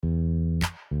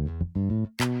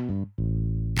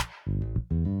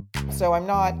So I'm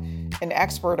not an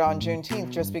expert on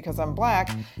Juneteenth just because I'm Black.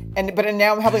 But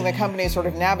now I'm helping the company sort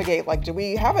of navigate, like, do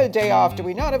we have a day off? Do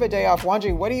we not have a day off?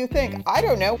 Wanji, what do you think? I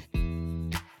don't know.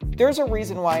 There's a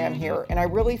reason why I'm here. And I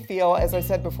really feel, as I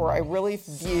said before, I really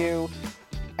view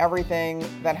everything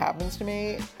that happens to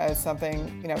me as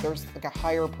something, there's like a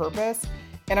higher purpose.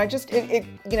 And I just,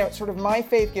 sort of my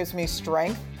faith gives me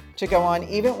strength to go on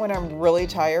even when I'm really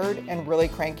tired and really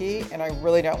cranky and I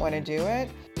really don't want to do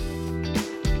it.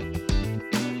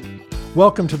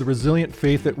 Welcome to the Resilient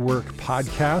Faith at Work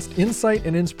podcast, insight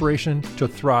and inspiration to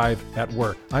thrive at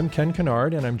work. I'm Ken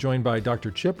Kennard, and I'm joined by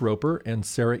Dr. Chip Roper and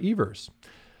Sarah Evers.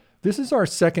 This is our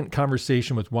second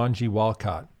conversation with Wanji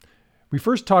Walcott. We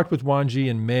first talked with Wanji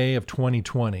in May of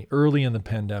 2020, early in the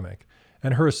pandemic,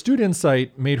 and her astute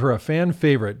insight made her a fan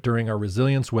favorite during our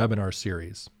Resilience webinar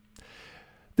series.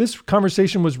 This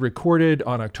conversation was recorded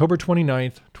on October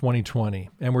 29th, 2020,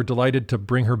 and we're delighted to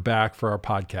bring her back for our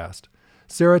podcast.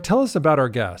 Sarah, tell us about our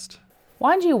guest.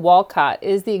 Wanji Walcott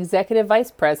is the Executive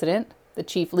Vice President, the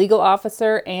Chief Legal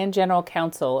Officer, and General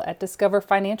Counsel at Discover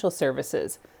Financial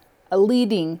Services, a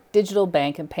leading digital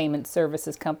bank and payment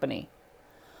services company.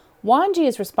 Wanji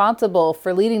is responsible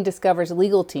for leading Discover's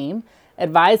legal team,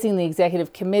 advising the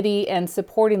executive committee, and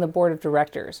supporting the board of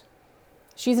directors.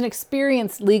 She's an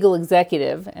experienced legal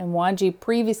executive, and Wanji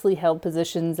previously held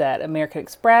positions at American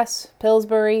Express,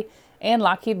 Pillsbury, and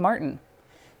Lockheed Martin.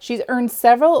 She's earned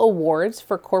several awards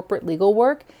for corporate legal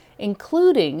work,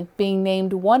 including being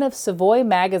named one of Savoy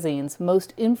Magazine's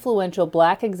most influential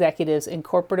Black executives in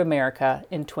corporate America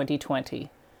in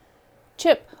 2020.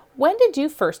 Chip, when did you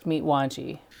first meet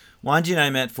Wanji? Wanji and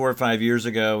I met 4 or 5 years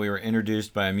ago. We were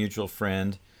introduced by a mutual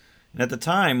friend. And at the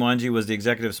time, Wanji was the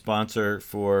executive sponsor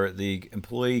for the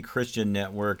Employee Christian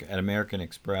Network at American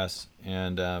Express.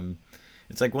 And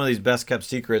it's like one of these best kept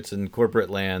secrets in corporate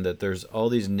land that there's all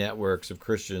these networks of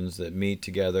Christians that meet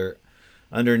together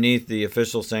underneath the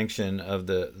official sanction of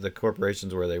the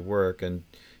corporations where they work. And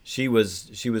she was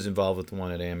involved with the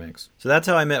one at Amex. So that's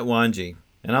how I met Wanji.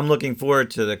 And I'm looking forward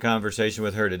to the conversation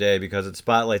with her today because it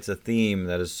spotlights a theme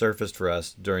that has surfaced for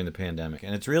us during the pandemic.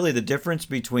 And it's really the difference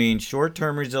between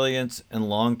short-term resilience and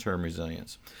long-term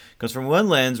resilience. Because from one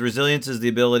lens, resilience is the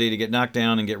ability to get knocked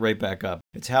down and get right back up.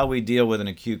 It's how we deal with an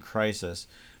acute crisis.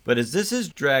 But as this has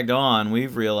dragged on,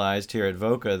 we've realized here at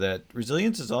VOCA that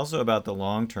resilience is also about the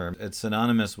long term. It's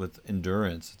synonymous with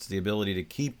endurance. It's the ability to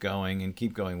keep going and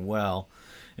keep going well.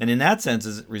 And in that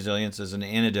sense, resilience is an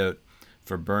antidote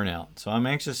for burnout. So I'm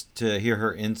anxious to hear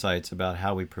her insights about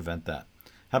how we prevent that.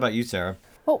 How about you, Sarah?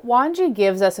 Well, Wanji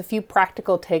gives us a few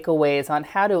practical takeaways on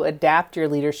how to adapt your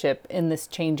leadership in this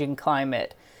changing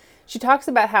climate. She talks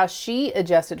about how she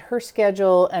adjusted her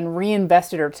schedule and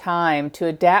reinvested her time to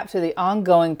adapt to the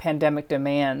ongoing pandemic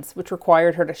demands, which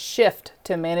required her to shift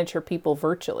to manage her people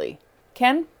virtually.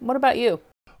 Ken, what about you?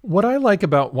 What I like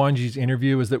about Wanji's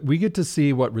interview is that we get to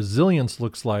see what resilience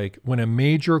looks like when a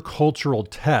major cultural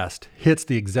test hits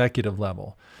the executive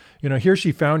level. Here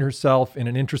she found herself in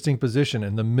an interesting position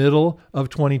in the middle of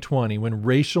 2020 when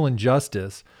racial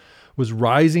injustice was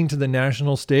rising to the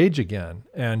national stage again,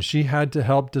 and she had to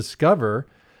help Discover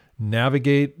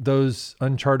navigate those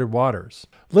uncharted waters.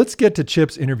 Let's get to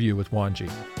Chip's interview with Wanji.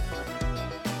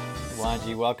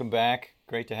 Wanji, welcome back.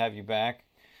 Great to have you back.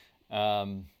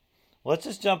 Let's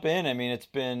just jump in. I mean, it's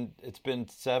been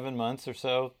 7 months or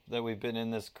so that we've been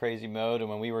in this crazy mode. And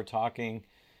when we were talking,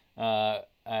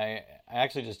 I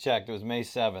actually just checked. It was May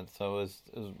 7th, so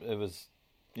it was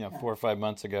 4 or 5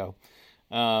 months ago.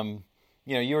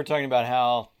 You were talking about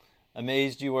how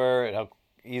amazed you were at how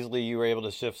easily you were able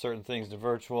to shift certain things to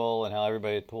virtual and how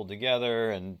everybody had pulled together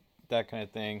and that kind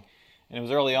of thing. And it was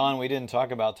early on. We didn't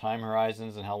talk about time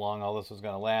horizons and how long all this was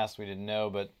going to last. We didn't know,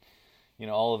 but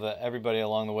everybody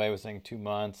along the way was saying 2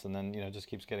 months, and then, it just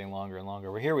keeps getting longer and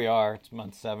longer. Well, here we are. It's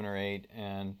month 7 or 8,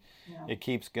 and It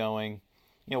keeps going.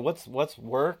 What's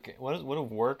work? What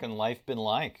have work and life been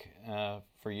like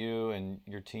for you and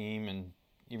your team and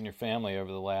even your family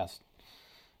over the last,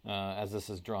 as this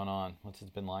has drawn on? What's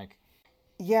it been like?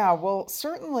 Yeah, well,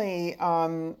 certainly,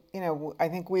 I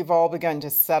think we've all begun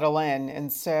to settle in.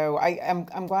 And so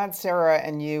I'm glad Sarah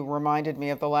and you reminded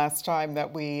me of the last time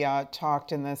that we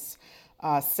talked in this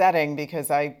setting,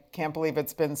 because I can't believe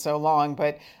it's been so long,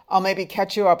 but I'll maybe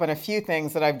catch you up on a few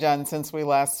things that I've done since we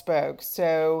last spoke.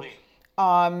 So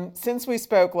since we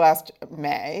spoke last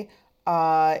May,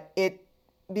 it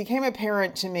became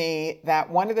apparent to me that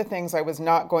one of the things I was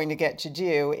not going to get to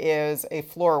do is a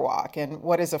floor walk. And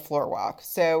what is a floor walk?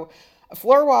 So A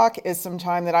floor walk is some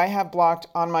time that I have blocked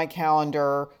on my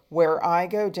calendar where I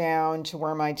go down to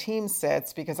where my team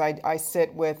sits, because I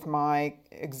sit with my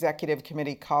executive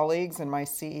committee colleagues and my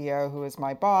CEO, who is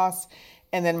my boss.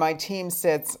 And then my team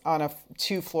sits on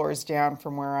 2 floors down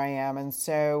from where I am. And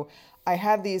so I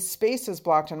had these spaces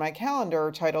blocked on my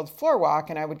calendar titled Floor Walk,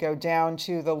 and I would go down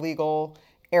to the legal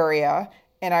area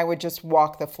and I would just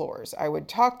walk the floors. I would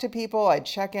talk to people, I'd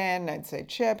check in, I'd say,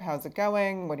 Chip, how's it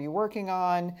going? What are you working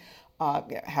on?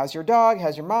 How's your dog?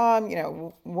 How's your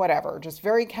mom? Whatever, just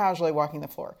very casually walking the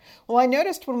floor. Well, I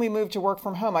noticed when we moved to work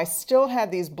from home, I still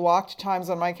had these blocked times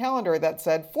on my calendar that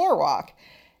said floor walk.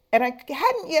 And I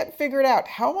hadn't yet figured out,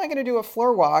 how am I going to do a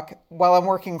floor walk while I'm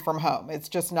working from home? It's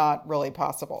just not really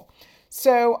possible.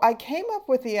 So I came up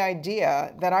with the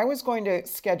idea that I was going to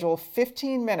schedule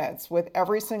 15 minutes with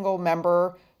every single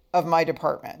member of my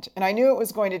department. And I knew it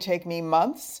was going to take me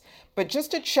months, but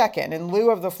just a check-in in lieu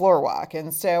of the floor walk.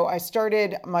 And so I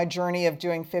started my journey of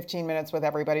doing 15 minutes with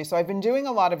everybody. So I've been doing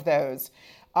a lot of those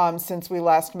since we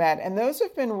last met. And those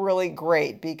have been really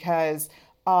great because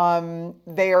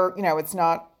they are, it's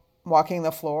not walking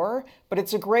the floor, but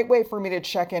it's a great way for me to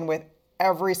check in with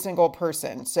every single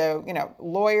person. So,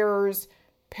 lawyers,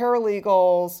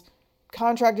 paralegals,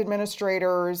 contract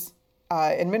administrators,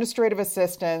 administrative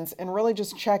assistants, and really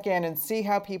just check in and see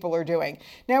how people are doing.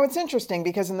 Now, it's interesting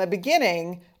because in the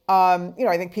beginning,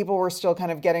 I think people were still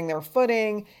kind of getting their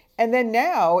footing. And then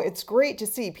now it's great to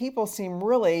see people seem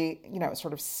really,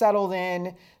 sort of settled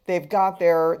in. They've got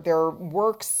their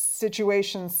work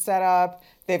situations set up.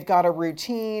 They've got a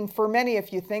routine. For many,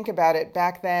 if you think about it,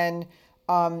 back then,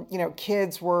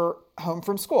 kids were home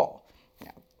from school.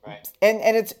 Right.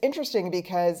 And it's interesting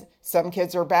because some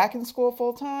kids are back in school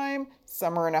full time.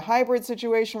 Some are in a hybrid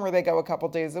situation where they go a couple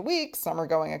days a week. Some are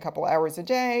going a couple hours a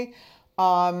day.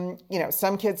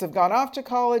 Some kids have gone off to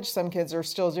college. Some kids are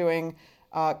still doing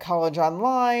college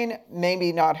online,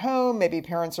 maybe not home. Maybe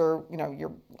parents are,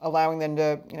 you're allowing them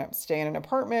to, stay in an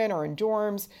apartment or in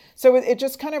dorms. So it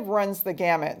just kind of runs the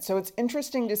gamut. So it's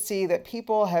interesting to see that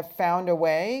people have found a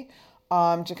way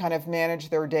to kind of manage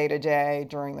their day-to-day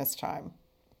during this time.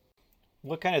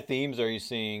 What kind of themes are you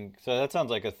seeing? So that sounds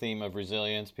like a theme of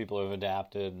resilience. People have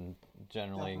adapted, and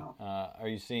generally, are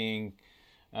you seeing,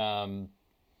 are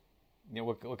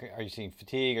you seeing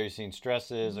fatigue? Are you seeing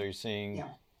stresses? Are you seeing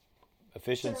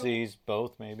efficiencies?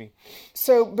 Both, maybe.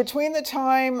 So between the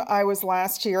time I was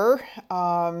last here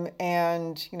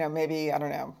and maybe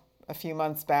a few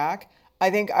months back, I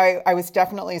think I was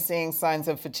definitely seeing signs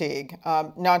of fatigue,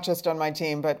 not just on my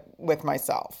team, but with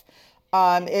myself.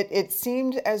 It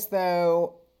seemed as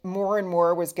though more and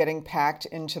more was getting packed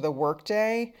into the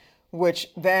workday, which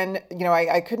then,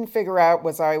 I couldn't figure out,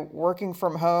 was I working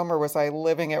from home or was I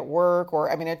living at work?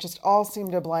 It just all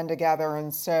seemed to blend together.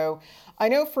 And so I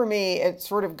know for me, it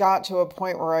sort of got to a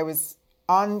point where I was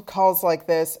on calls like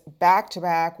this, back to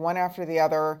back, one after the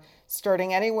other,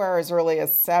 starting anywhere as early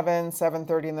as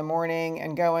 7:30 in the morning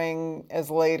and going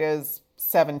as late as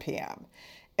 7 p.m.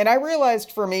 And I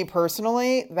realized for me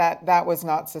personally that was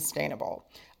not sustainable.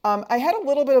 I had a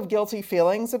little bit of guilty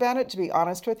feelings about it, to be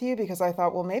honest with you, because I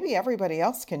thought, well, maybe everybody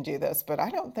else can do this, but I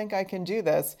don't think I can do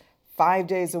this 5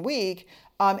 days a week.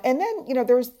 And then,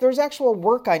 there's actual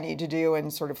work I need to do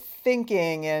and sort of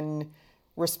thinking and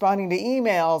responding to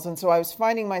emails. And so I was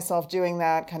finding myself doing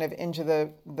that kind of into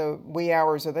the wee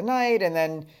hours of the night. And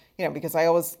then, because I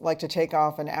always like to take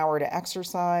off an hour to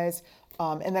exercise.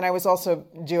 And then I was also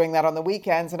doing that on the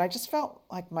weekends. And I just felt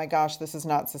like, my gosh, this is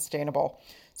not sustainable.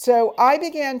 So I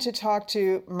began to talk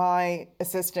to my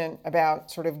assistant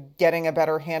about sort of getting a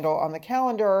better handle on the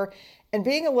calendar and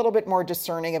being a little bit more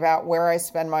discerning about where I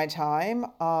spend my time,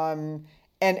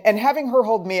 and having her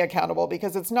hold me accountable,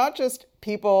 because it's not just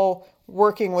people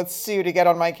working with Sue to get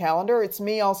on my calendar. It's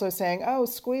me also saying, oh,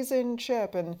 squeeze in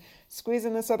Chip and squeeze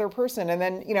in this other person. And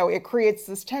then, it creates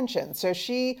this tension. So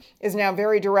she is now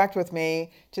very direct with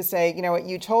me to say, what,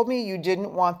 you told me you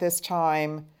didn't want this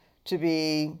time to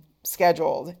be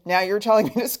scheduled. Now you're telling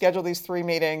me to schedule these 3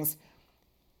 meetings.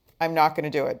 I'm not going to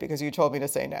do it because you told me to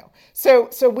say no. So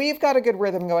we've got a good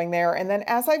rhythm going there. And then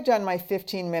as I've done my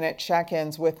 15-minute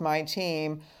check-ins with my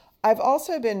team, I've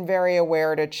also been very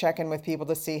aware to check in with people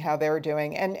to see how they're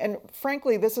doing. And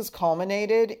frankly, this has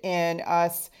culminated in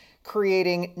us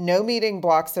creating no meeting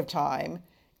blocks of time,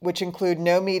 which include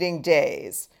no meeting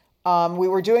days. We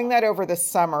were doing that over the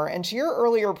summer. And to your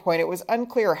earlier point, it was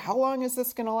unclear, how long is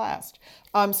this going to last?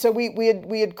 So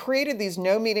we had created these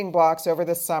no meeting blocks over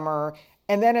the summer.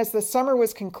 And then as the summer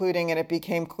was concluding and it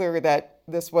became clear that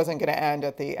this wasn't going to end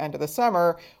at the end of the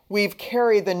summer, we've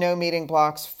carried the no meeting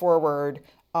blocks forward.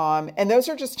 And those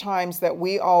are just times that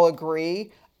we all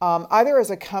agree either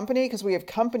as a company, because we have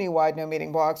company-wide no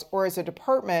meeting blocks, or as a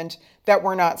department that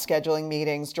we're not scheduling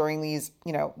meetings during these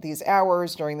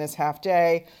hours, during this half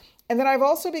day. And then I've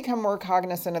also become more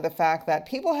cognizant of the fact that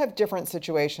people have different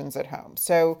situations at home.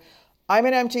 So I'm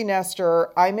an empty nester.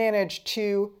 I manage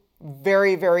 2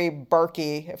 very, very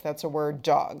barky, if that's a word,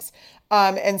 dogs.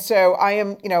 And so I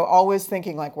am, always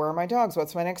thinking like, where are my dogs?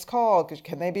 What's my next call?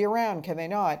 Can they be around? Can they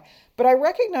not? But I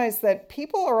recognize that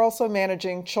people are also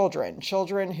managing children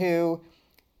who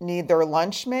need their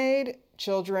lunch made,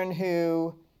 children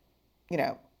who,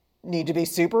 need to be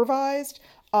supervised.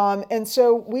 And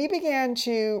so we began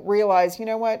to realize,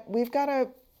 we've got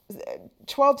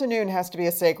 12 to noon has to be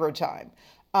a sacred time.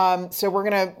 So we're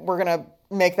gonna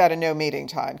make that a no meeting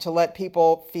time to let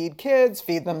people feed kids,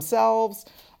 feed themselves.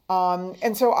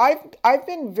 And so I've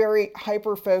been very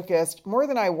hyper focused, more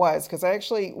than I was, because I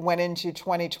actually went into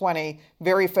 2020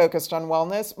 very focused on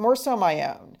wellness, more so my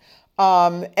own,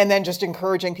 and then just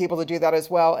encouraging people to do that as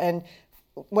well. And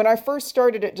when I first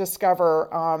started at Discover,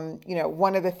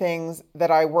 one of the things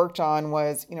that I worked on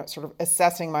was, sort of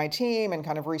assessing my team and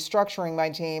kind of restructuring my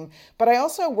team. But I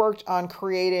also worked on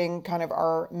creating kind of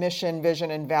our mission,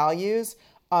 vision, and values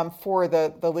for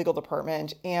the legal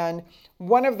department. And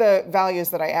one of the values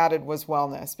that I added was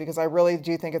wellness, because I really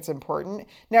do think it's important.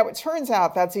 Now, it turns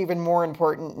out that's even more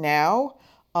important now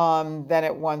than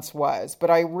it once was. But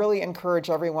I really encourage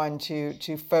everyone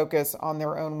to focus on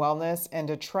their own wellness and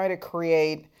to try to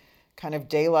create kind of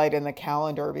daylight in the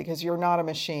calendar, because you're not a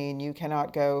machine. You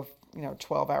cannot go,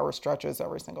 12-hour stretches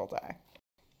every single day.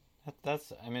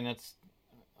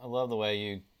 I love the way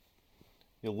you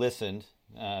listened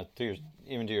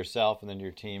even to yourself and then to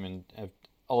your team, and have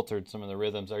altered some of the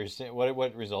rhythms. Are you seeing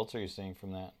what results are you seeing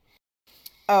from that?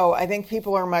 Oh, I think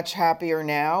people are much happier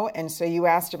now. And so you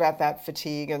asked about that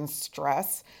fatigue and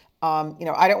stress. I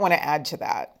don't want to add to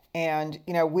that. And,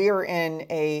 we're in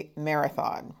a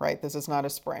marathon, right? This is not a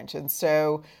sprint. And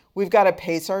so we've got to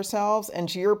pace ourselves. And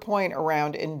to your point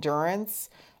around endurance,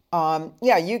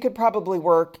 you could probably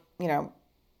work,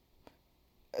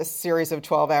 a series of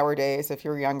 12-hour days. If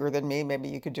you're younger than me, maybe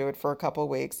you could do it for a couple of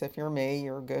weeks. If you're me,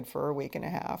 you're good for a week and a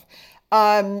half.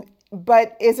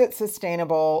 But is it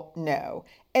sustainable? No.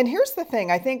 And here's the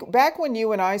thing. I think back when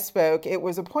you and I spoke, it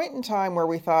was a point in time where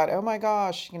we thought, oh my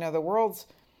gosh, the world's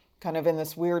kind of in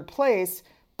this weird place,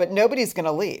 but nobody's going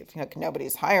to leave.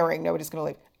 Nobody's hiring. Nobody's going to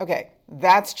leave. Okay,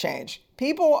 that's changed.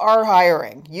 People are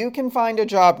hiring. You can find a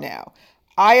job now.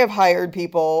 I have hired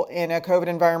people in a COVID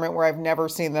environment where I've never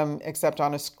seen them except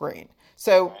on a screen.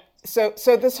 So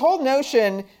this whole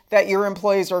notion that your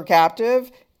employees are captive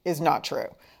is not true.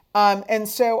 And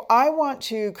so I want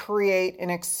to create an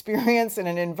experience and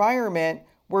an environment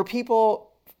where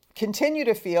people continue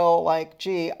to feel like,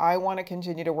 gee, I want to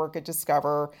continue to work at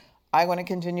Discover. I want to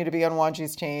continue to be on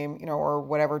Wanji's team, or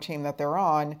whatever team that they're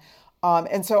on.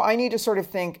 And so I need to sort of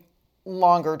think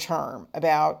longer term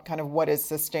about kind of what is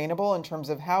sustainable in terms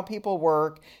of how people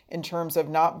work, in terms of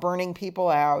not burning people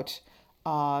out,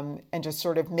 and just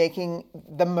sort of making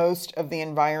the most of the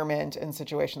environment and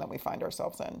situation that we find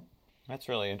ourselves in. That's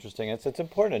really interesting. It's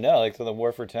important to know. So the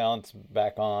war for talent's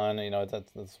back on.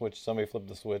 That's the switch. Somebody flipped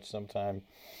the switch sometime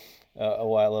a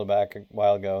while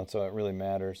ago, and so it really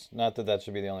matters. Not that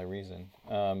should be the only reason.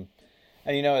 And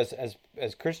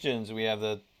as Christians, we have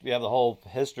the whole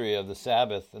history of the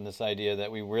Sabbath and this idea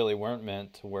that we really weren't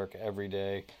meant to work every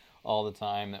day, all the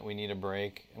time. That we need a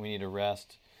break and we need a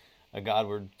rest, a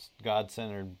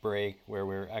God-centered break where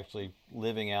we're actually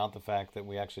living out the fact that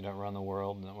we actually don't run the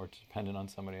world and that we're dependent on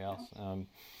somebody else.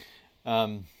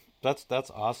 That's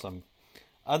awesome.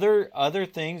 Other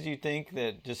things you think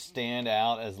that just stand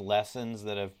out as lessons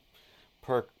that have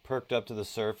perked up to the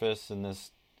surface in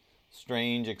this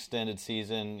strange extended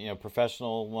season,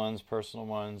 professional ones, personal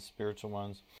ones, spiritual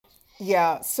ones?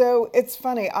 Yeah, so it's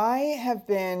funny. I have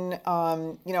been,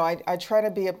 I try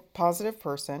to be a positive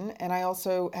person, and I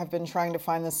also have been trying to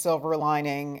find the silver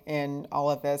lining in all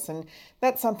of this. And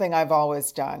that's something I've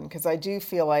always done, because I do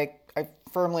feel like I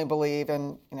firmly believe,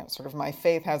 and sort of my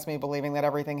faith has me believing that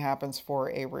everything happens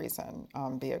for a reason,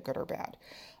 be it good or bad.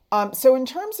 So in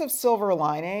terms of silver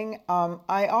lining,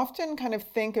 I often kind of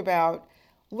think about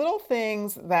little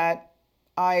things that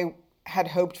I had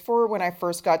hoped for when I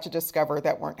first got to Discover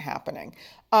that weren't happening.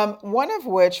 One of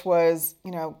which was,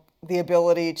 the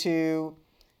ability to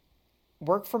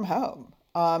work from home.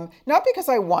 Not because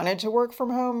I wanted to work from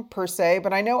home per se,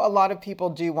 but I know a lot of people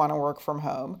do want to work from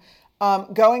home.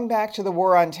 Going back to the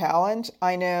war on talent,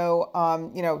 I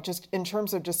know, just in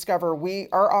terms of Discover,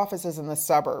 our office is in the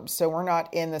suburbs, so we're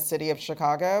not in the city of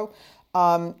Chicago.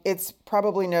 It's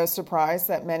probably no surprise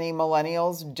that many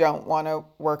millennials don't want to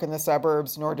work in the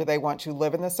suburbs, nor do they want to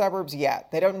live in the suburbs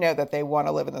yet. They don't know that they want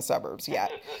to live in the suburbs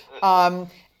yet.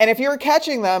 And if you're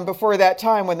catching them before that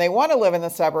time when they want to live in the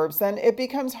suburbs, then it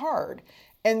becomes hard.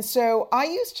 And so I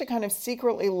used to kind of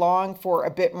secretly long for a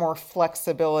bit more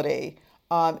flexibility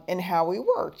in how we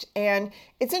worked. And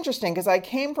it's interesting because I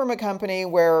came from a company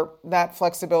where that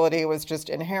flexibility was just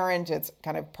inherent. It's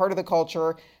kind of part of the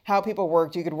culture, how people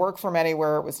worked. You could work from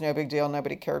anywhere. It was no big deal.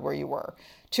 Nobody cared where you were.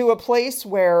 To a place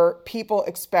where people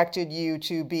expected you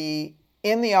to be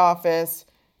in the office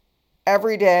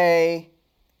every day.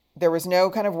 There was no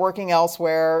kind of working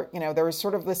elsewhere. There was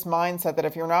sort of this mindset that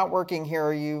if you're not working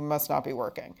here, you must not be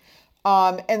working.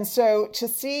 And so to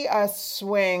see us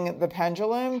swing the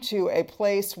pendulum to a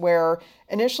place where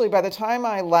initially, by the time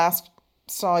I last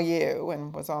saw you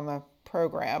and was on the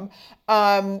program,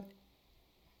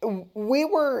 we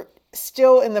were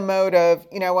still in the mode of,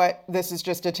 you know what, this is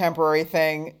just a temporary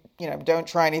thing. Don't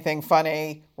try anything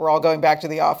funny. We're all going back to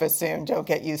the office soon. Don't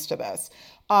get used to this.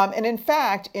 And in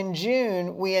fact, in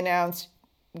June, we announced,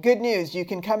 good news, you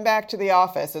can come back to the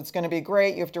office. It's going to be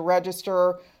great. You have to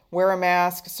register, wear a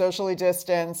mask, socially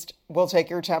distanced. We'll take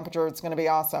your temperature. It's going to be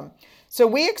awesome. So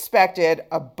we expected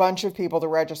a bunch of people to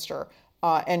register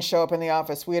and show up in the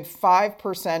office. We had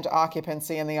 5%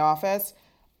 occupancy in the office.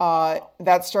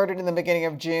 That started in the beginning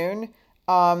of June.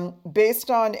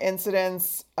 Based on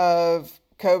incidents of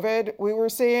COVID we were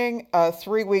seeing,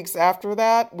 3 weeks after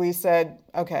that, we said,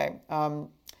 okay,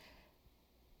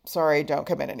 sorry, don't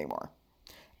come in anymore.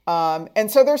 And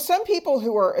so there's some people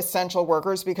who are essential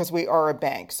workers because we are a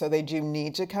bank, so they do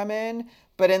need to come in.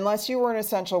 But unless you were an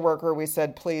essential worker, we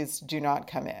said, please do not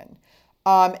come in.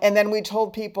 And then we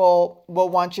told people, we'll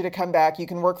want you to come back. You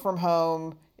can work from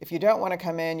home. If you don't want to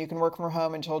come in, you can work from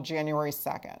home until January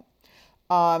 2nd.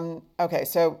 Okay,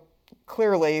 so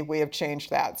clearly we have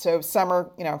changed that. So summer,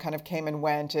 kind of came and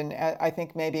went. And I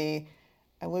think maybe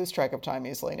I lose track of time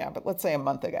easily now, but let's say a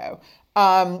month ago,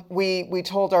 we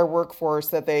told our workforce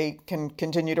that they can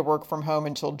continue to work from home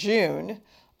until June,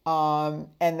 and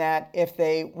that if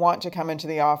they want to come into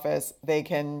the office, they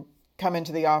can come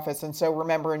into the office. And so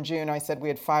remember in June, I said we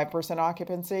had 5%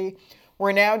 occupancy.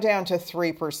 We're now down to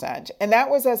 3%. And that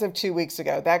was as of 2 weeks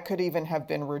ago. That could even have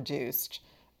been reduced.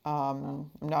 I'm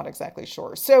not exactly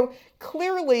sure. So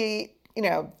clearly,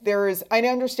 I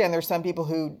understand there's some people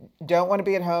who don't want to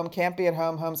be at home, can't be at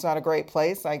home. Home's not a great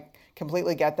place. I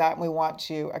completely get that. And we want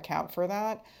to account for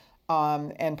that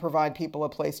and provide people a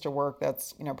place to work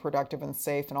that's, productive and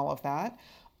safe and all of that.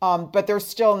 But there's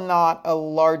still not a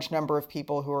large number of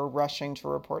people who are rushing to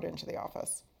report into the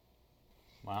office.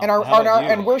 Wow.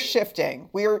 And we're shifting.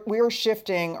 We are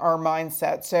shifting our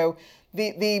mindset. So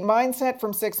the mindset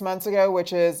from 6 months ago,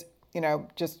 which is,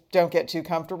 just don't get too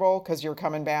comfortable because you're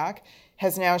coming back,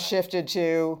 has now shifted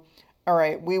to, all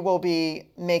right, we will be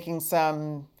making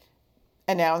some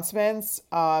announcements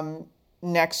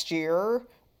next year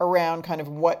around kind of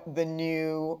what the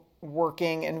new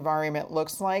working environment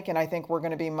looks like. And I think we're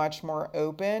going to be much more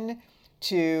open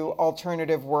to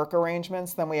alternative work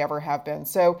arrangements than we ever have been.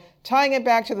 So tying it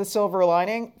back to the silver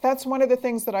lining, that's one of the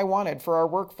things that I wanted for our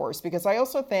workforce, because I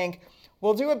also think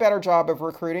we'll do a better job of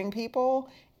recruiting people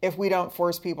if we don't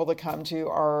force people to come to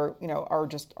our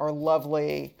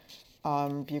lovely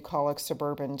bucolic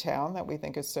suburban town that we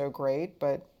think is so great,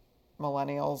 but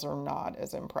millennials are not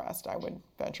as impressed, I would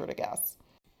venture to guess.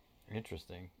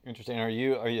 Interesting. Have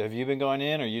you been going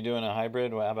in? Are you doing a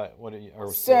hybrid? How about what are you?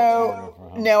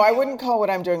 No, I wouldn't call what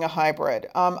I'm doing a hybrid.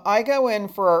 I go in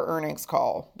for our earnings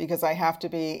call because I have to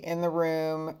be in the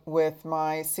room with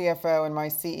my CFO and my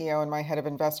CEO and my head of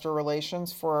investor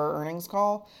relations for our earnings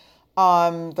call.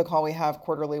 The call we have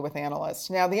quarterly with analysts.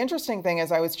 Now, the interesting thing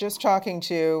is I was just talking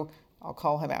to, I'll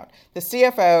call him out, the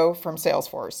CFO from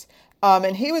Salesforce.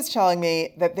 And he was telling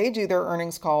me that they do their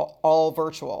earnings call all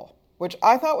virtual, which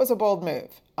I thought was a bold move.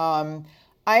 I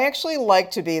actually like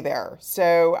to be there.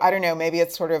 So I don't know, maybe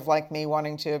it's sort of like me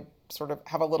wanting to sort of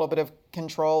have a little bit of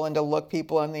control and to look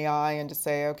people in the eye and to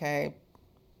say, okay,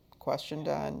 question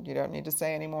done. You don't need to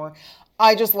say anymore.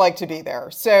 I just like to be there.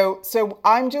 So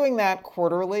I'm doing that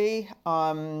quarterly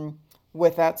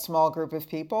with that small group of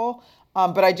people.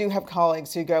 But I do have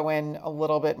colleagues who go in a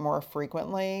little bit more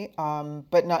frequently,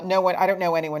 but I don't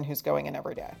know anyone who's going in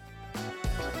every day.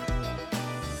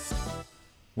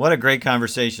 What a great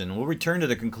conversation. We'll return to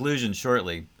the conclusion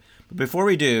shortly. But before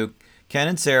we do, Ken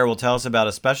and Sarah will tell us about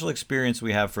a special experience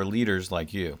we have for leaders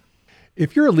like you.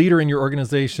 If you're a leader in your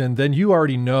organization, then you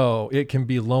already know it can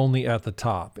be lonely at the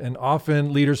top. And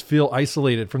often leaders feel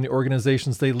isolated from the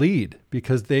organizations they lead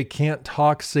because they can't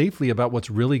talk safely about what's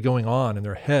really going on in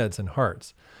their heads and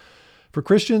hearts. For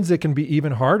Christians, it can be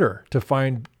even harder to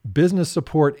find business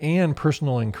support and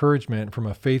personal encouragement from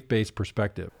a faith-based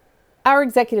perspective. Our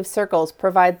executive circles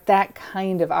provide that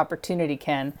kind of opportunity,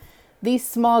 Ken. These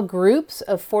small groups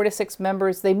of 4 to 6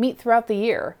 members, they meet throughout the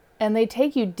year, and they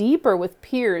take you deeper with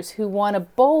peers who want to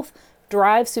both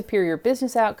drive superior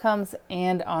business outcomes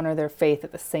and honor their faith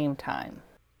at the same time.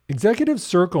 Executive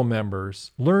Circle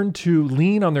members learn to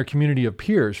lean on their community of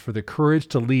peers for the courage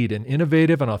to lead in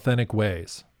innovative and authentic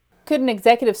ways. Could an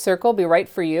executive circle be right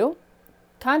for you?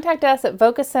 Contact us at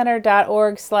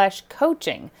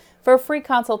vocacenter.org/coaching for a free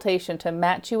consultation to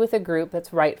match you with a group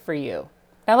that's right for you.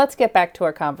 Now let's get back to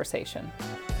our conversation.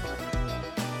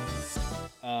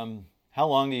 How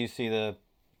long do you see the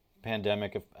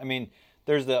pandemic?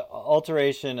 There's the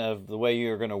alteration of the way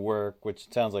you're going to work, which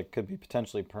sounds like could be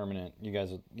potentially permanent. You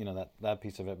guys, that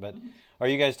piece of it. But are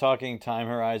you guys talking time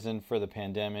horizon for the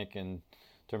pandemic in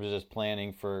terms of just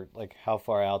planning for, like, how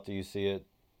far out do you see it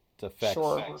to affect?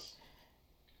 Sure.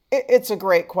 It's a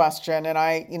great question, and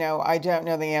I don't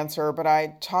know the answer, but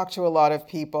I talk to a lot of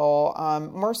people,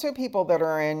 more so people that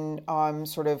are in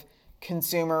sort of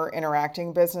consumer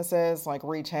interacting businesses like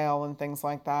retail and things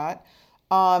like that.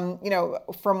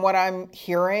 From what I'm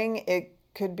hearing, it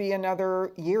could be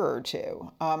another year or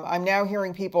two. I'm now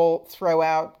hearing people throw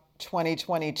out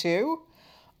 2022,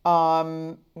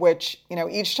 which,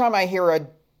 each time I hear a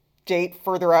date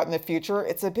further out in the future,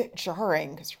 it's a bit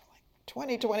jarring because you're like,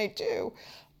 2022,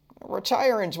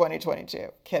 retire in 2022.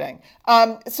 Kidding.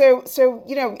 So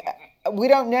we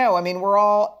don't know.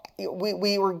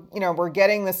 We're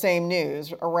getting the same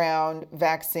news around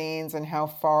vaccines and how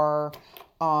far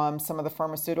some of the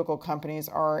pharmaceutical companies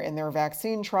are in their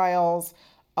vaccine trials.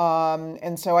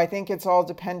 And so I think it's all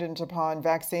dependent upon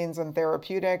vaccines and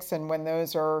therapeutics and when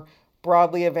those are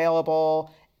broadly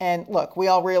available. And look, we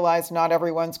all realize not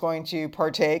everyone's going to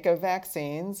partake of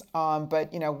vaccines,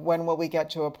 but when will we get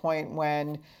to a point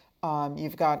when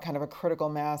you've got kind of a critical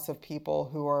mass of people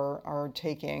who are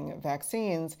taking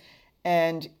vaccines?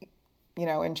 And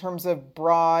in terms of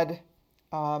broad,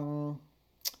 kind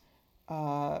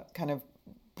of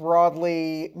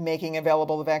broadly making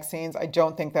available the vaccines, I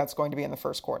don't think that's going to be in the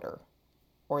first quarter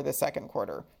or the second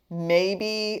quarter.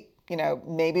 Maybe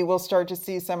we'll start to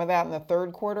see some of that in the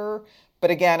third quarter. But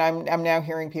again, I'm now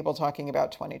hearing people talking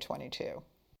about 2022.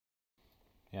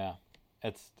 Yeah,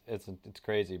 it's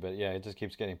crazy, but yeah, it just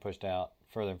keeps getting pushed out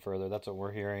further and further. That's what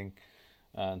we're hearing,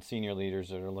 and senior leaders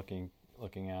that are looking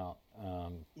out.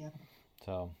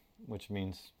 So, which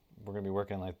means we're going to be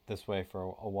working like this way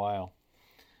for a while.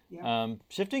 Yeah.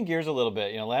 Shifting gears a little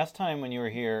bit, last time when you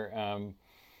were here,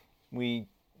 we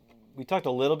talked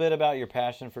a little bit about your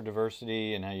passion for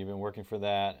diversity and how you've been working for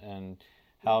that and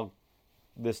how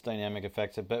this dynamic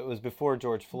affects it. But it was before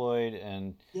George Floyd,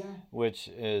 which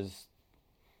is,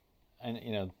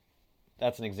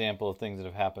 that's an example of things that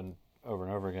have happened over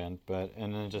and over again. But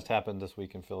then it just happened this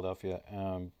week in Philadelphia.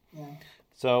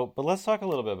 So, but let's talk a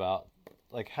little bit about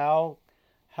how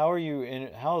are you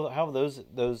how those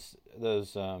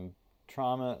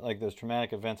trauma, like those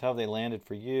traumatic events, how have they landed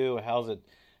for you? How's it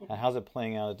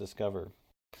playing out at Discover?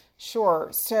 Sure.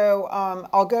 So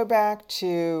I'll go back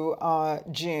to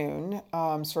June.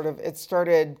 It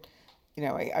started,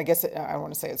 I guess I don't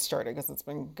want to say it started because it's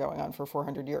been going on for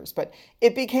 400 years, but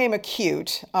it became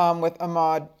acute with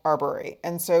Ahmaud Arbery.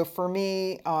 And so for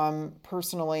me,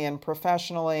 personally and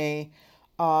professionally,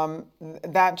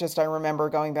 that just, I remember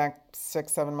going back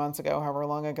 6-7 months ago, however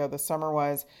long ago the summer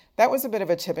was, that was a bit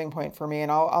of a tipping point for me.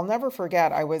 And I'll never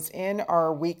forget, I was in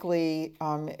our weekly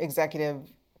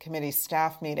executive committee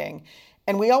staff meeting.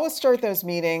 And we always start those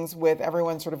meetings with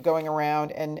everyone sort of going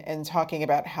around and talking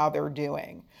about how they're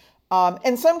doing.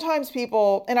 And sometimes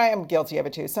people, and I am guilty of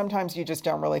it too, sometimes you just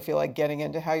don't really feel like getting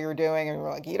into how you're doing, and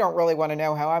you're like, you don't really want to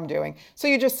know how I'm doing. So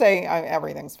you just say,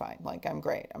 everything's fine. Like, I'm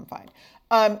great, I'm fine.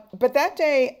 But that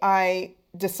day I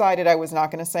decided I was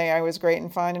not going to say I was great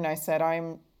and fine. And I said,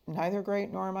 I'm neither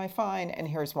great nor am I fine. And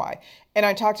here's why. And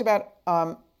I talked about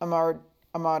Ahmaud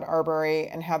Arbery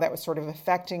and how that was sort of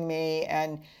affecting me,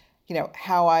 and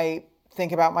how I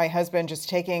think about my husband just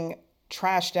taking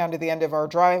trash down to the end of our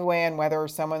driveway and whether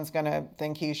someone's going to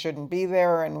think he shouldn't be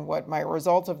there and what might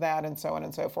result of that, and so on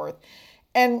and so forth.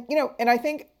 And and I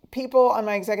think people on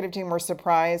my executive team were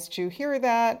surprised to hear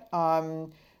that,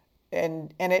 and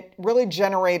it really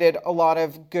generated a lot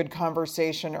of good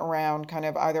conversation around kind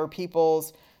of either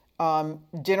people's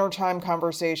dinner time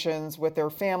conversations with their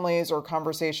families or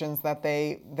conversations that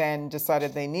they then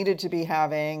decided they needed to be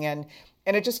having. And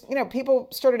it just, people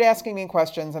started asking me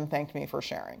questions and thanked me for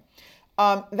sharing.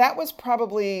 That was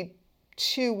probably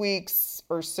 2 weeks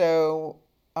or so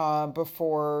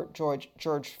before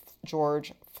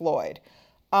George Floyd.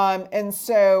 And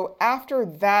so after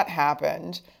that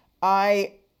happened,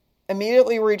 I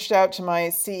immediately reached out to my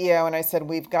CEO and I said,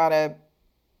 we've got to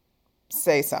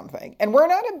say something. And we're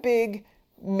not a big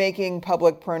making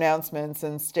public pronouncements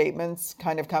and statements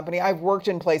kind of company. I've worked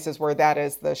in places where that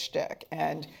is the shtick.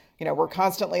 And, we're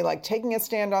constantly like taking a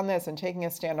stand on this and taking a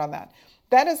stand on that.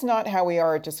 That is not how we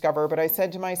are at Discover. But I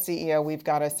said to my CEO, we've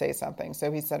got to say something.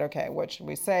 So he said, okay, what should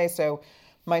we say? So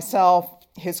myself,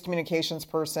 his communications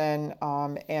person,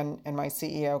 and my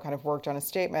CEO kind of worked on a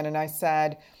statement. And I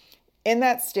said, in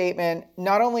that statement,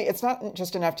 it's not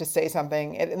just enough to say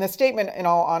something. And the statement, in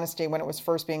all honesty, when it was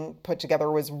first being put together,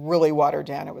 was really watered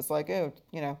down. It was like, oh,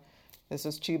 this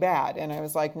is too bad. And I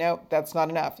was like, no, that's not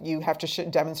enough. You have to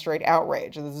demonstrate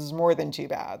outrage. This is more than too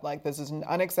bad. Like, this is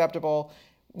unacceptable.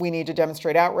 We need to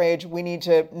demonstrate outrage. We need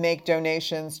to make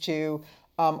donations to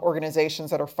organizations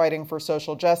that are fighting for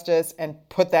social justice and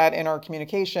put that in our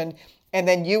communication. And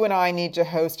then you and I need to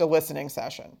host a listening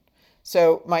session.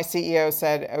 So my CEO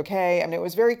said, okay. I mean, it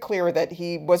was very clear that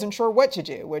he wasn't sure what to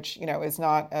do, which, is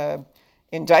not an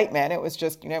indictment. It was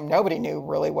just, nobody knew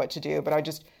really what to do. But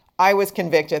I was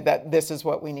convicted that this is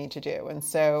what we need to do. And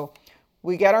so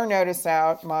we get our notice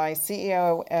out. My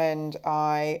CEO and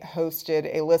I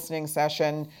hosted a listening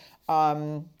session,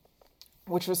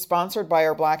 which was sponsored by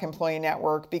our Black Employee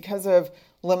Network. Because of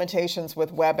limitations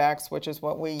with WebEx, which is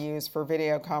what we use for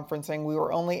video conferencing, we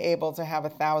were only able to have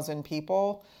 1,000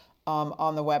 people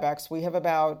on the WebEx. We have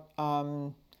about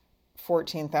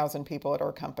 14,000 people at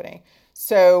our company.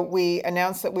 So we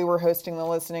announced that we were hosting the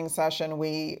listening session.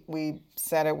 We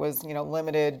said it was,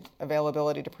 limited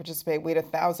availability to participate. We had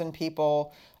 1,000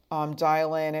 people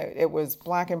dial in. It was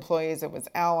Black employees, it was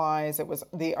allies, it was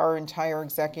our entire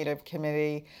executive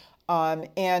committee.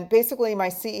 And basically my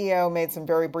CEO made some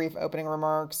very brief opening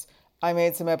remarks. I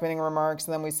made some opening remarks,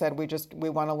 and then we said, we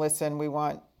want to listen. We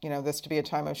want, this to be a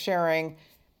time of sharing.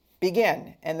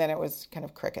 Begin. And then it was kind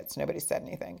of crickets. Nobody said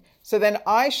anything. So then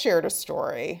I shared a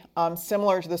story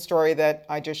similar to the story that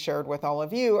I just shared with all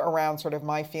of you around sort of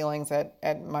my feelings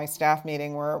at my staff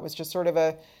meeting, where it was just sort of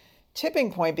a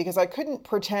tipping point because I couldn't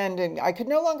pretend, and I could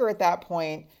no longer at that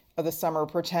point of the summer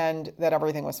pretend that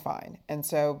everything was fine. And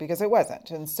so, because it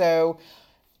wasn't. And so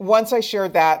once I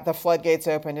shared that, the floodgates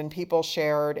opened and people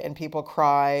shared and people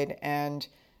cried and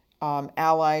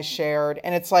allies shared.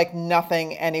 And it's like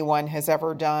nothing anyone has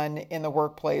ever done in the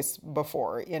workplace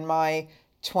before. In my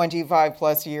 25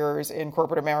 plus years in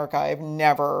corporate America, I've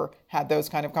never had those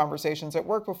kind of conversations at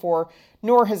work before,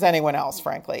 nor has anyone else,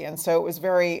 frankly. And so it was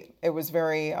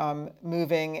very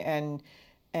moving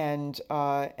and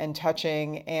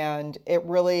touching. And it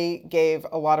really gave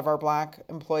a lot of our Black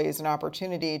employees an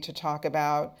opportunity to talk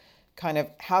about kind of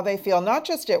how they feel, not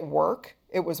just at work.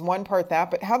 It was one part that,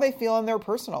 but how they feel in their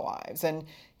personal lives and,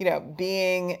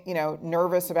 being,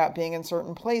 nervous about being in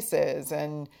certain places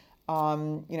and,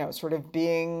 sort of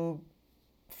being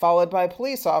followed by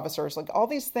police officers, like all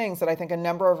these things that I think a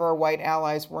number of our white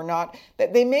allies were not,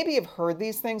 that they maybe have heard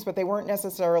these things, but they weren't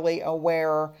necessarily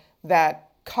aware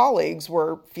that colleagues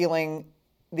were feeling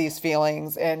these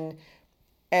feelings. And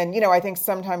I think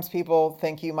sometimes people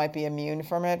think you might be immune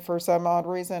from it for some odd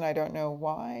reason. I don't know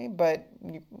why, but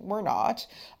we're not.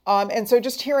 And so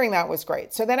just hearing that was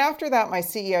great. So then after that, my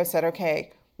CEO said,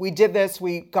 okay, we did this.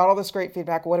 We got all this great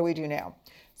feedback. What do we do now?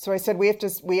 So I said, we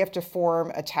have to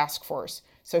form a task force.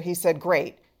 So he said,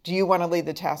 great. Do you want to lead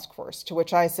the task force? To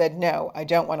which I said, no, I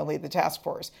don't want to lead the task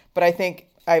force. But I think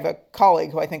I have a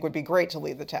colleague who I think would be great to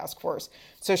lead the task force.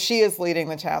 So she is leading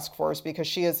the task force because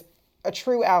she is a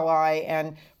true ally.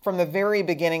 And from the very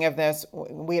beginning of this,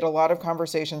 we had a lot of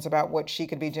conversations about what she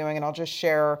could be doing. And I'll just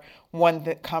share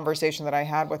one conversation that I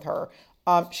had with her.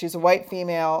 She's a white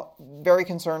female, very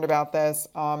concerned about this,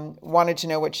 wanted to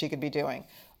know what she could be doing.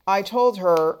 I told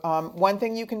her, one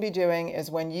thing you can be doing is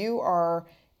when you are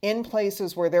in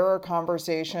places where there are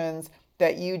conversations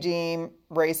that you deem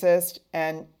racist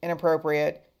and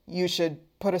inappropriate, you should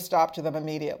put a stop to them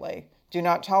immediately. Do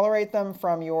not tolerate them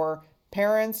from your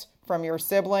parents, from your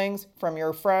siblings, from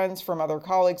your friends, from other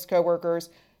colleagues,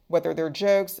 coworkers, whether they're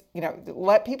jokes,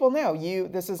 let people know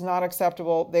this is not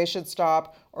acceptable. They should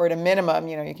stop, or at a minimum,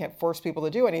 you can't force people to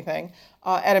do anything.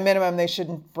 At a minimum, they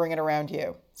shouldn't bring it around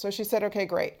you. So she said, okay,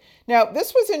 great. Now,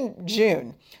 this was in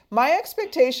June. My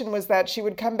expectation was that she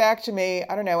would come back to me,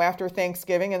 I don't know, after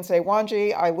Thanksgiving and say,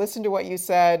 Wanji, I listened to what you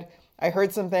said. I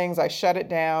heard some things, I shut it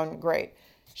down, great.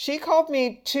 She called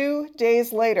me 2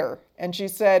 days later and she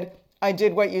said, I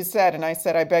did what you said. And I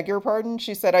said, I beg your pardon?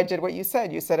 She said, I did what you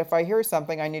said. You said, if I hear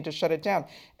something, I need to shut it down.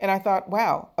 And I thought,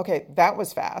 wow, okay, that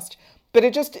was fast. But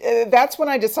it just, that's when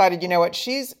I decided, you know what,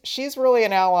 she's really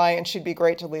an ally and she'd be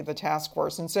great to lead the task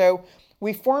force. And so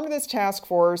we formed this task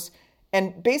force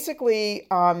and basically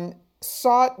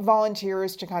sought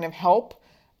volunteers to kind of help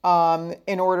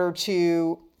in order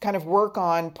to kind of work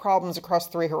on problems across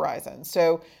 3 horizons.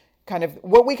 So kind of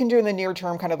what we can do in the near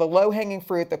term, kind of the low-hanging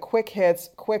fruit, the quick hits,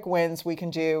 quick wins we can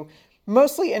do,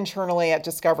 mostly internally at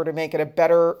Discover to make it a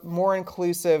better, more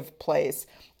inclusive place.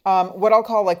 What I'll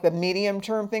call like the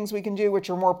medium-term things we can do, which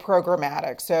are more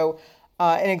programmatic. So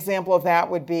an example of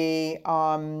that would be,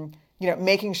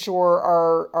 making sure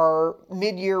our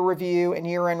mid-year review and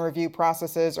year-end review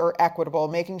processes are equitable,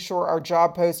 making sure our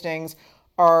job postings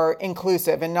are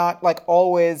inclusive and not like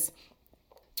always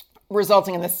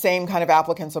resulting in the same kind of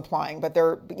applicants applying, but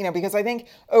they're, because I think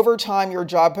over time your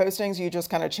job postings, you just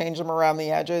kind of change them around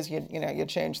the edges. You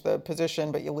change the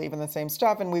position, but you leave in the same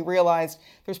stuff. And we realized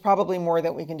there's probably more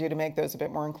that we can do to make those a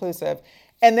bit more inclusive.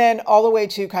 And then all the way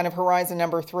to kind of horizon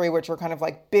number 3, which are kind of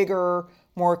like bigger,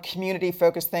 more community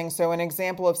focused things. So an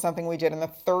example of something we did in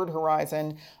the 3rd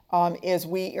horizon is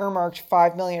we earmarked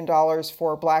 $5 million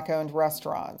for Black owned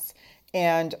restaurants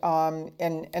and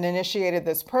initiated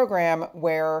this program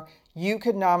where you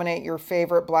could nominate your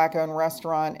favorite Black-owned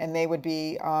restaurant, and they would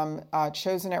be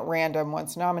chosen at random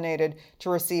once nominated to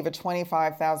receive a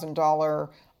 $25,000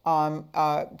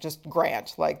 just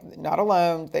grant, like not a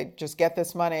loan. They just get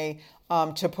this money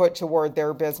to put toward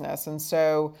their business. And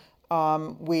so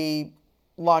we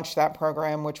launched that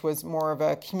program, which was more of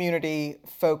a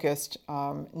community-focused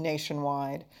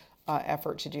nationwide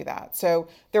effort to do that. So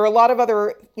there are a lot of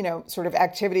other, sort of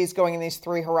activities going in these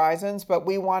 3 horizons, but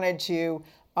we wanted to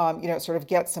sort of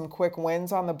get some quick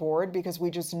wins on the board because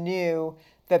we just knew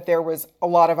that there was a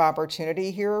lot of opportunity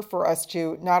here for us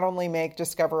to not only make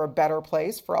Discover a better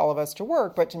place for all of us to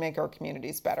work, but to make our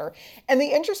communities better. And the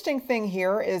interesting thing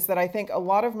here is that I think a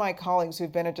lot of my colleagues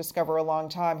who've been at Discover a long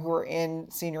time, who are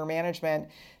in senior management,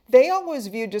 they always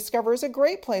view Discover as a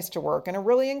great place to work and a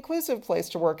really inclusive place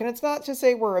to work. And it's not to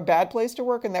say we're a bad place to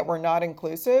work and that we're not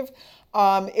inclusive.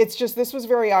 It's just this was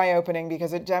very eye-opening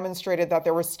because it demonstrated that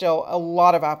there was still a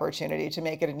lot of opportunity to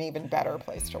make it an even better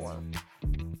place to work.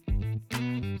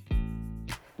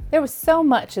 There was so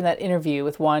much in that interview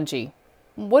with Wanji.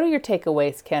 What are your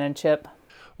takeaways, Ken and Chip?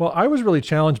 Well, I was really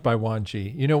challenged by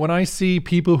Wanji. When I see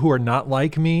people who are not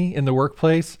like me in the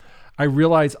workplace, I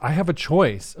realize I have a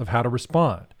choice of how to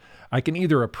respond. I can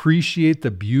either appreciate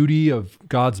the beauty of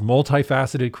God's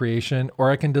multifaceted creation,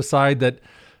 or I can decide that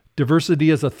diversity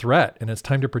is a threat and it's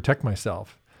time to protect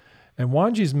myself. And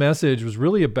Wanji's message was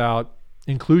really about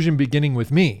inclusion beginning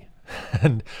with me.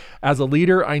 And as a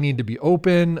leader, I need to be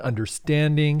open,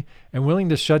 understanding, and willing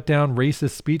to shut down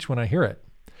racist speech when I hear it.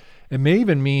 It may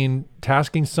even mean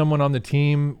tasking someone on the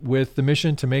team with the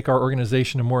mission to make our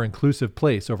organization a more inclusive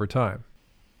place over time.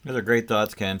 Those are great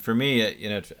thoughts, Ken. For me,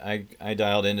 I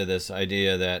dialed into this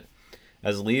idea that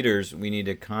as leaders, we need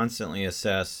to constantly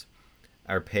assess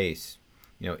our pace.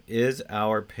 Is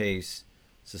our pace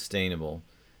sustainable?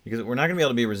 Because we're not going to be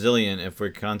able to be resilient if we're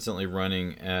constantly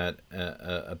running at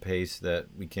a pace that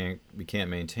we can't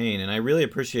maintain. And I really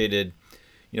appreciated,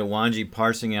 Wanji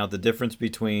parsing out the difference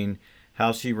between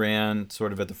how she ran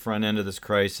sort of at the front end of this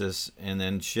crisis and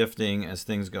then shifting as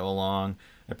things go along.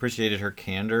 I appreciated her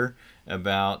candor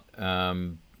about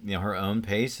her own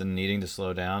pace and needing to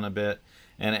slow down a bit.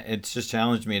 And it's just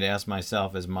challenged me to ask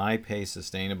myself, is my pace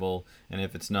sustainable? And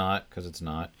if it's not, because it's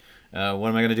not, what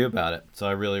am I going to do about it? So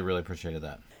I really, really appreciated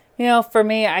that. For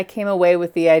me, I came away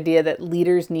with the idea that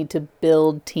leaders need to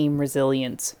build team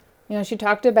resilience. She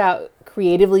talked about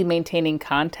creatively maintaining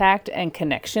contact and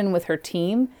connection with her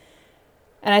team.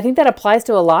 And I think that applies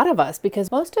to a lot of us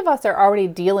because most of us are already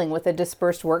dealing with a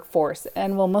dispersed workforce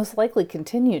and will most likely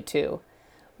continue to.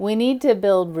 We need to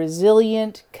build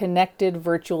resilient, connected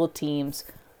virtual teams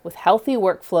with healthy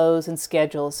workflows and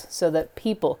schedules so that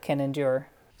people can endure.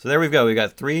 So there we go. We've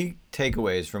got 3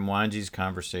 takeaways from Wanji's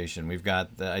conversation. We've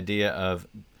got the idea of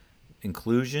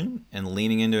inclusion and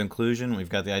leaning into inclusion. We've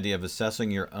got the idea of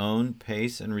assessing your own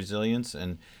pace and resilience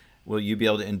and will you be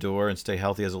able to endure and stay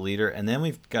healthy as a leader? And then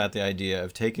we've got the idea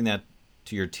of taking that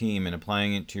to your team and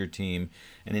applying it to your team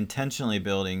and intentionally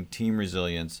building team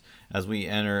resilience as we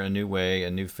enter a new way, a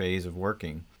new phase of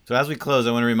working. So as we close,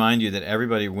 I want to remind you that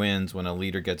everybody wins when a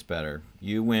leader gets better.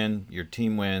 You win, your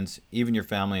team wins, even your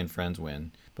family and friends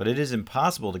win. But it is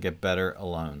impossible to get better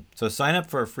alone. So sign up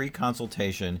for a free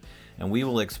consultation and we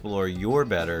will explore your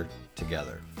better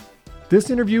together. This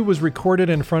interview was recorded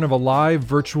in front of a live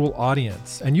virtual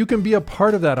audience, and you can be a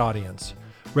part of that audience.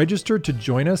 Register to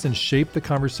join us and shape the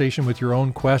conversation with your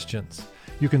own questions.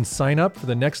 You can sign up for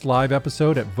the next live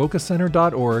episode at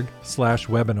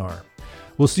vocacenter.org/webinar.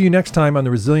 We'll see you next time on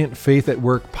the Resilient Faith at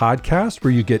Work podcast,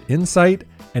 where you get insight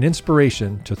and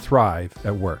inspiration to thrive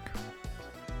at work.